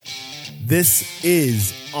This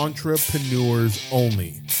is Entrepreneurs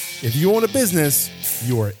Only. If you own a business,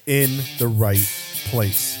 you are in the right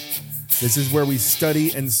place. This is where we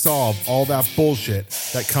study and solve all that bullshit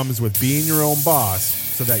that comes with being your own boss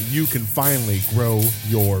so that you can finally grow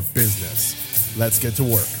your business. Let's get to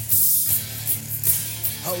work.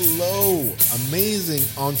 Hello, amazing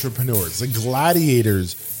entrepreneurs, the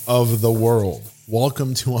gladiators of the world.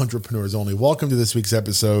 Welcome to Entrepreneurs Only. Welcome to this week's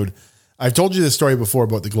episode. I've told you this story before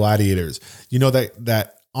about the gladiators. You know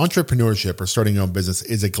that entrepreneurship or starting your own business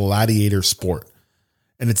is a gladiator sport.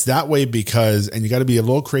 And it's that way because, and you got to be a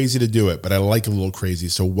little crazy to do it, but I like a little crazy.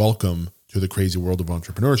 So welcome to the crazy world of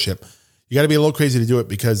entrepreneurship. You got to be a little crazy to do it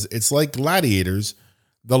because it's like gladiators.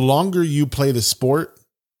 The longer you play the sport,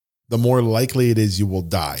 the more likely it is you will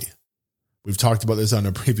die. We've talked about this on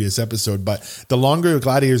a previous episode, but the longer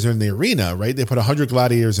gladiators are in the arena, right? They put 100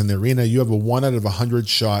 gladiators in the arena. You have a 1 out of 100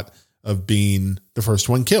 shot of being the first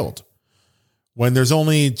one killed. When there's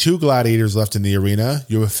only 2 gladiators left in the arena,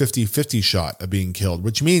 you have a 50-50 shot of being killed,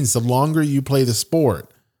 which means the longer you play the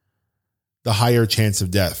sport, the higher chance of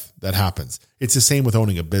death that happens. It's the same with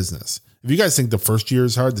owning a business. If you guys think the first year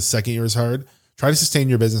is hard, the second year is hard, try to sustain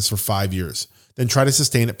your business for 5 years. Then try to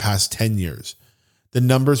sustain it past 10 years. The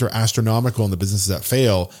numbers are astronomical in the businesses that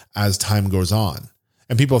fail as time goes on.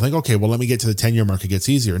 And people think, okay, well, let me get to the 10-year mark. It gets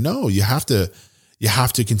easier. No, you have to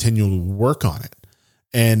continue to work on it.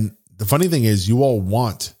 And the funny thing is you all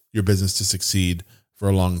want your business to succeed for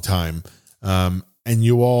a long time. And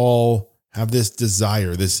you all have this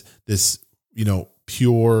desire, this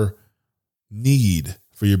pure need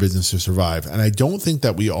for your business to survive. And I don't think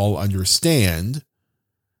that we all understand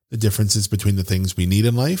the differences between the things we need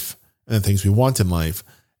in life and the things we want in life.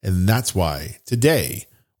 And that's why today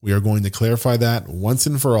we are going to clarify that once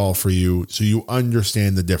and for all for you so you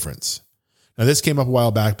understand the difference. Now, this came up a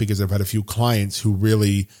while back because I've had a few clients who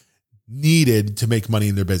really needed to make money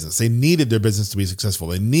in their business. They needed their business to be successful.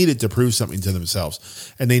 They needed to prove something to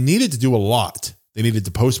themselves, and they needed to do a lot. They needed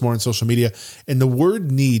to post more on social media, and the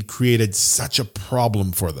word need created such a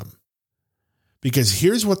problem for them. Because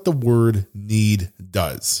here's what the word need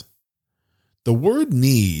does. The word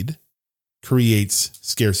need creates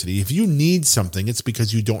scarcity. If you need something, it's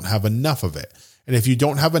because you don't have enough of it. And if you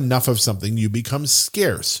don't have enough of something, you become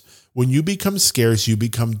scarce. When you become scarce, you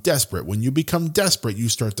become desperate. When you become desperate, you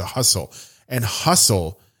start to hustle. And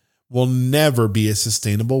hustle will never be a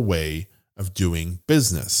sustainable way of doing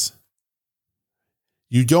business.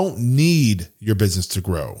 You don't need your business to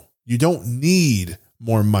grow. You don't need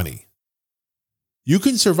more money. You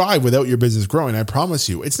can survive without your business growing. I promise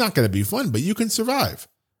you, it's not going to be fun, but you can survive.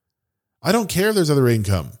 I don't care if there's other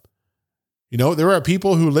income. You know, there are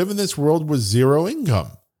people who live in this world with zero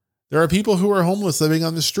income. There are people who are homeless living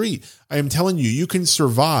on the street. I am telling you, you can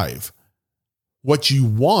survive. What you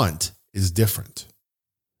want is different.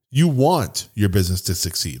 You want your business to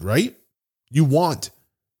succeed, right? You want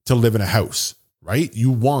to live in a house, right?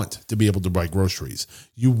 You want to be able to buy groceries.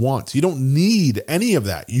 You don't need any of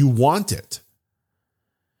that. You want it.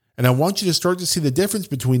 And I want you to start to see the difference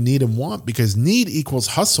between need and want, because need equals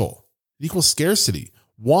hustle. It equals scarcity.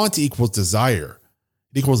 Want equals desire.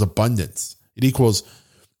 It equals abundance. It equals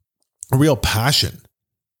a real passion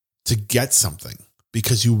to get something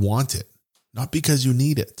because you want it, not because you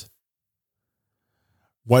need it.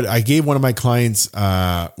 What I gave one of my clients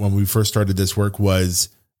when we first started this work was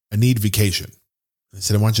a need vacation. I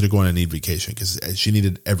said, I want you to go on a need vacation because she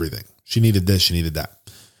needed everything. She needed this, she needed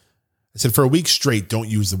that. I said, for a week straight, don't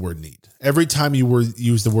use the word need. Every time you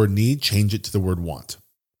use the word need, change it to the word want.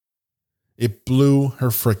 It blew her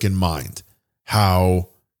freaking mind how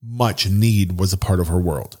much need was a part of her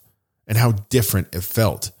world and how different it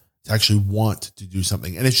felt to actually want to do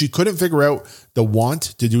something. And if she couldn't figure out the want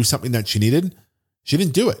to do something that she needed, she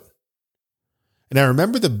didn't do it. And I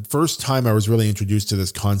remember the first time I was really introduced to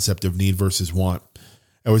this concept of need versus want.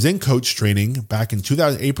 I was in coach training back in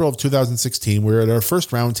April of 2016. We were at our first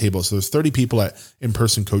roundtable. So there's 30 people at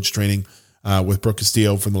in-person coach training with Brooke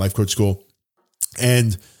Castillo from the Life Coach School.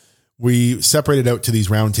 And we separated out to these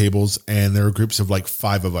roundtables, and there were groups of like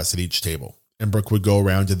 5 of us at each table. And Brooke would go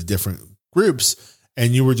around to the different groups,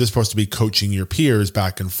 and you were just supposed to be coaching your peers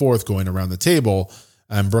back and forth going around the table.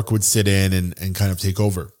 And Brooke would sit in and kind of take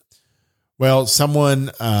over. Well,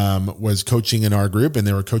 someone was coaching in our group, and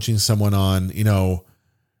they were coaching someone on,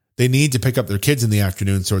 they need to pick up their kids in the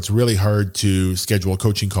afternoon. So it's really hard to schedule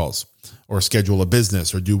coaching calls or schedule a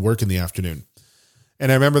business or do work in the afternoon.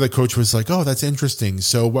 And I remember the coach was like, oh, that's interesting.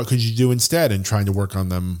 So what could you do instead? And trying to work on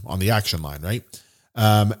them on the action line. Right.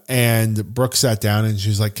 And Brooke sat down and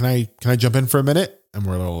she's like, can I jump in for a minute? And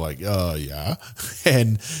we're all like, oh yeah.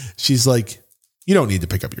 And she's like, you don't need to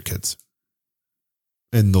pick up your kids.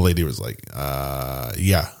 And the lady was like,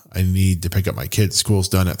 yeah, I need to pick up my kids. School's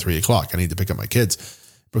done at 3:00. I need to pick up my kids.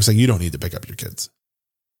 Brooke's like, you don't need to pick up your kids.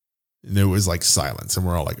 And it was like silence. And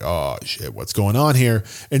we're all like, oh shit, what's going on here?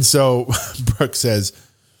 And so Brooke says,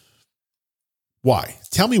 why?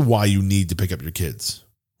 Tell me why you need to pick up your kids.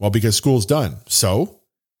 Well, because school's done. So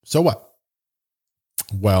what?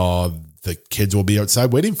 Well, the kids will be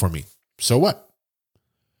outside waiting for me. So what?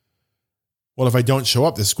 Well, if I don't show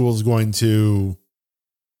up, the school is going to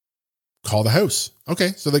call the house. Okay,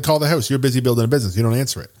 so they call the house. You're busy building a business. You don't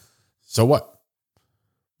answer it. So what?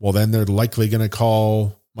 Well, then they're likely going to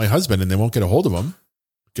call my husband and they won't get a hold of him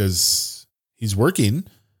because he's working.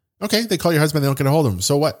 Okay, they call your husband. They don't get a hold of him.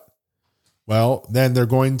 So what? Well, then they're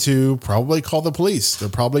going to probably call the police. They're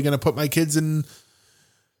probably going to put my kids in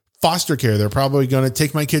foster care. They're probably going to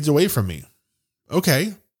take my kids away from me.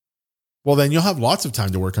 Okay. Well, then you'll have lots of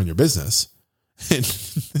time to work on your business. And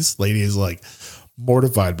this lady is like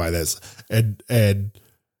mortified by this. And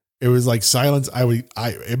it was like silence.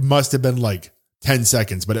 It must have been like 10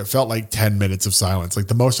 seconds, but it felt like 10 minutes of silence, like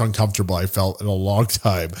the most uncomfortable I felt in a long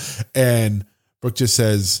time. And Brooke just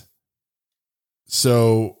says,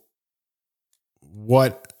 so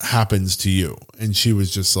what happens to you? And she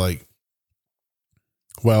was just like,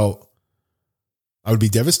 well, I would be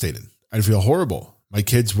devastated. I'd feel horrible. My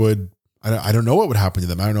kids would, I don't know what would happen to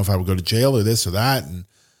them. I don't know if I would go to jail or this or that. And,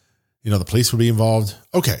 the police would be involved.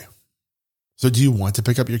 Okay. So do you want to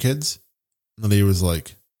pick up your kids? And the lady was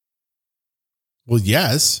like, well,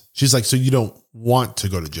 yes. She's like, so you don't want to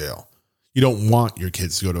go to jail. You don't want your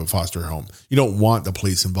kids to go to a foster home. You don't want the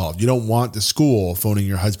police involved. You don't want the school phoning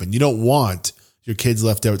your husband. You don't want your kids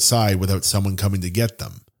left outside without someone coming to get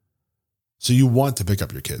them. So you want to pick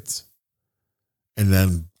up your kids. And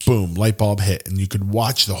then boom, light bulb hit. And you could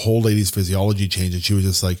watch the whole lady's physiology change. And she was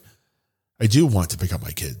just like, I do want to pick up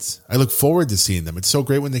my kids. I look forward to seeing them. It's so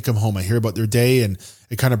great when they come home. I hear about their day and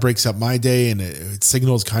it kind of breaks up my day. And it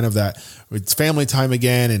signals kind of that it's family time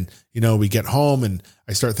again. And, we get home and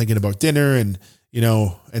I start thinking about dinner and,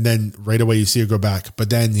 and then right away you see her go back. But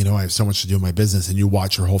then, I have so much to do in my business and you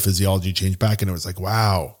watch her whole physiology change back. And it was like,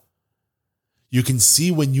 wow. You can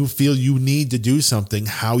see when you feel you need to do something,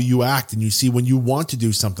 how you act. And you see when you want to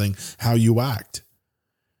do something, how you act.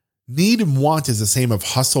 Need and want is the same of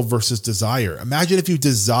hustle versus desire. Imagine if you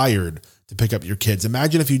desired to pick up your kids.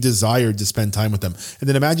 Imagine if you desired to spend time with them. And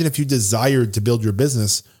then imagine if you desired to build your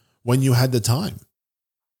business when you had the time.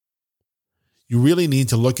 You really need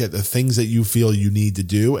to look at the things that you feel you need to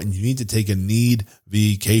do, and you need to take a need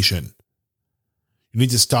vacation. You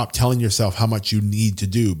need to stop telling yourself how much you need to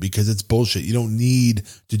do because it's bullshit. You don't need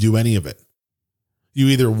to do any of it. You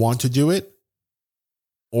either want to do it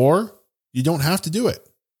or you don't have to do it.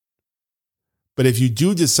 But if you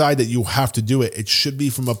do decide that you have to do it, it should be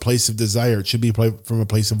from a place of desire. It should be from a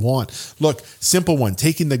place of want. Look, simple one,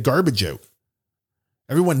 taking the garbage out.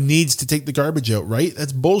 Everyone needs to take the garbage out, right?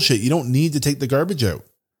 That's bullshit. You don't need to take the garbage out.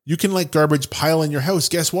 You can let garbage pile in your house.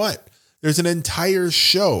 Guess what? There's an entire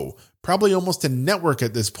show, probably almost a network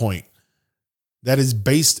at this point, that is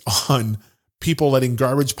based on people letting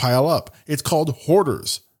garbage pile up. It's called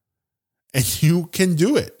Hoarders. And you can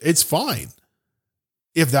do it. It's fine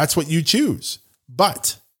if that's what you choose.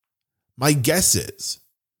 But my guess is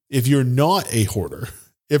if you're not a hoarder,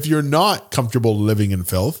 if you're not comfortable living in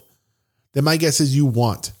filth, then my guess is you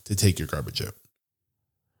want to take your garbage out.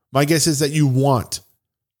 My guess is that you want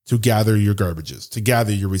to gather your garbages, to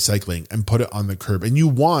gather your recycling and put it on the curb. And you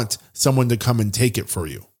want someone to come and take it for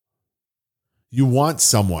you. You want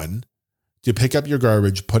someone to pick up your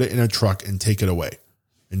garbage, put it in a truck and take it away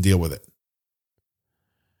and deal with it.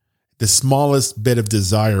 The smallest bit of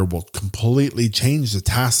desire will completely change the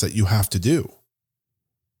tasks that you have to do.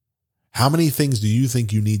 How many things do you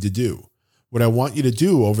think you need to do? What I want you to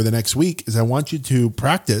do over the next week is I want you to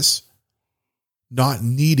practice not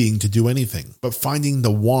needing to do anything, but finding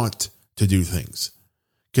the want to do things.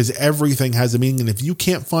 Because everything has a meaning. And if you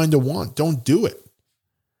can't find a want, don't do it.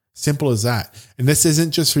 Simple as that. And this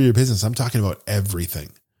isn't just for your business. I'm talking about everything.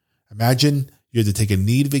 Imagine you had to take a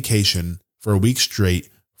need vacation for a week straight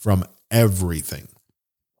from everything.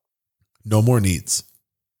 No more needs.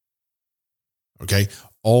 Okay?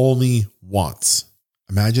 Only wants.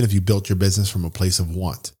 Imagine if you built your business from a place of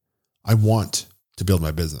want. I want to build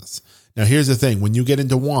my business. Now, here's the thing. When you get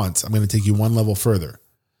into wants, I'm going to take you one level further.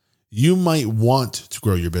 You might want to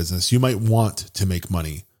grow your business. You might want to make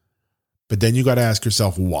money. But then you got to ask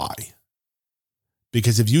yourself why.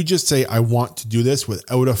 Because if you just say, I want to do this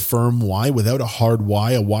without a firm why, without a hard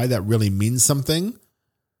why, a why that really means something,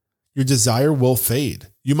 your desire will fade.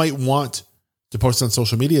 You might want to post on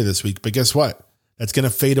social media this week, but guess what? That's going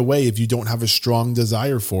to fade away if you don't have a strong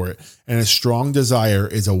desire for it. And a strong desire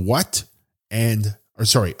is a want and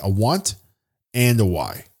a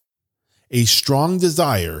why. A strong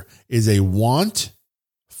desire is a want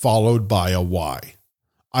followed by a why.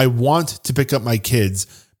 I want to pick up my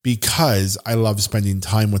kids because I love spending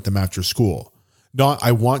time with them after school. Not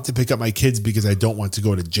I want to pick up my kids because I don't want to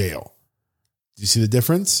go to jail. Do you see the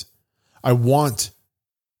difference? I want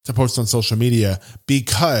to post on social media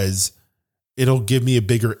because it'll give me a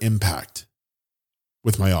bigger impact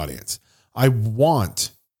with my audience. I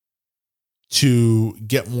want to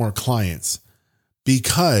get more clients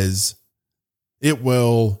because it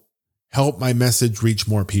will help my message reach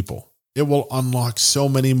more people. It will unlock so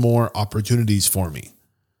many more opportunities for me.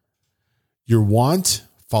 Your want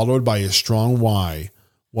followed by a strong why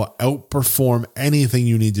will outperform anything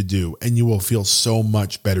you need to do, and you will feel so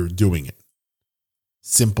much better doing it.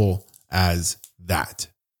 Simple as that.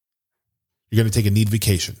 You're going to take a need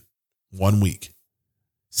vacation 1 week.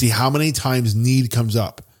 See how many times need comes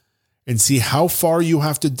up and see how far you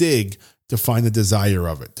have to dig to find the desire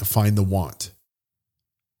of it, to find the want.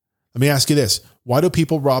 Let me ask you this. Why do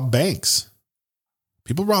people rob banks?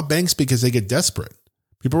 People rob banks because they get desperate.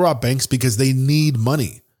 People rob banks because they need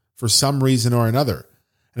money for some reason or another.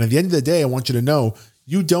 And at the end of the day, I want you to know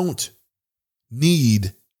you don't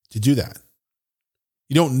need to do that.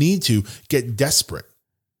 You don't need to get desperate,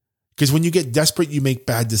 because when you get desperate, you make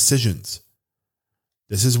bad decisions.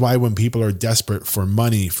 This is why when people are desperate for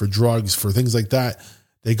money, for drugs, for things like that,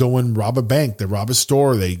 they go and rob a bank, they rob a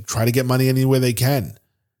store, they try to get money any way they can.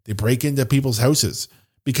 They break into people's houses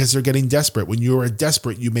because they're getting desperate. When you are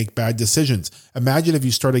desperate, you make bad decisions. Imagine if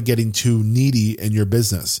you started getting too needy in your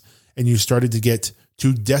business and you started to get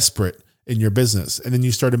too desperate in your business. And then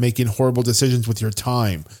you started making horrible decisions with your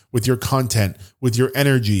time, with your content, with your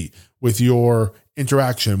energy, with your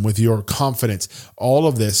interaction, with your confidence. All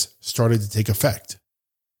of this started to take effect.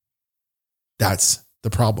 That's the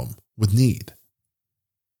problem with need.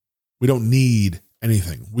 We don't need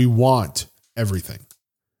anything. We want everything.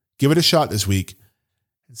 Give it a shot this week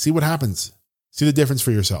and see what happens. See the difference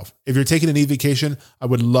for yourself. If you're taking a need vacation, I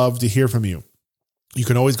would love to hear from you. You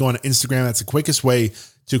can always go on Instagram. That's the quickest way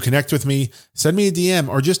to connect with me. Send me a DM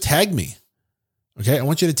or just tag me. Okay. I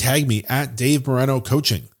want you to tag me at Dave Moreno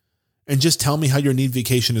Coaching and just tell me how your need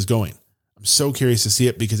vacation is going. I'm so curious to see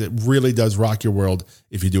it because it really does rock your world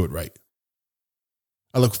if you do it right.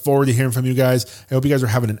 I look forward to hearing from you guys. I hope you guys are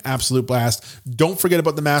having an absolute blast. Don't forget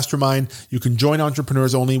about the mastermind. You can join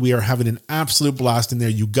Entrepreneurs Only. We are having an absolute blast in there.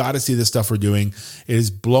 You got to see the stuff we're doing. It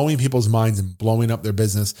is blowing people's minds and blowing up their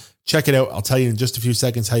business. Check it out. I'll tell you in just a few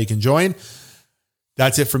seconds how you can join.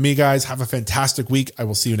 That's it for me, guys. Have a fantastic week. I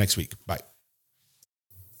will see you next week. Bye.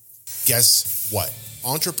 Guess what?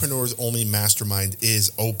 Entrepreneurs Only Mastermind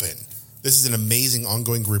is open. This is an amazing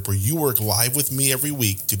ongoing group where you work live with me every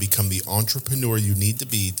week to become the entrepreneur you need to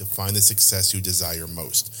be to find the success you desire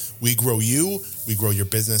most. We grow you, we grow your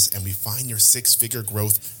business, and we find your six-figure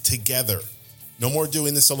growth together. No more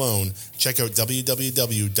doing this alone. Check out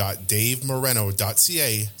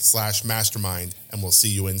www.davemoreno.ca/mastermind, and we'll see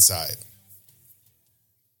you inside.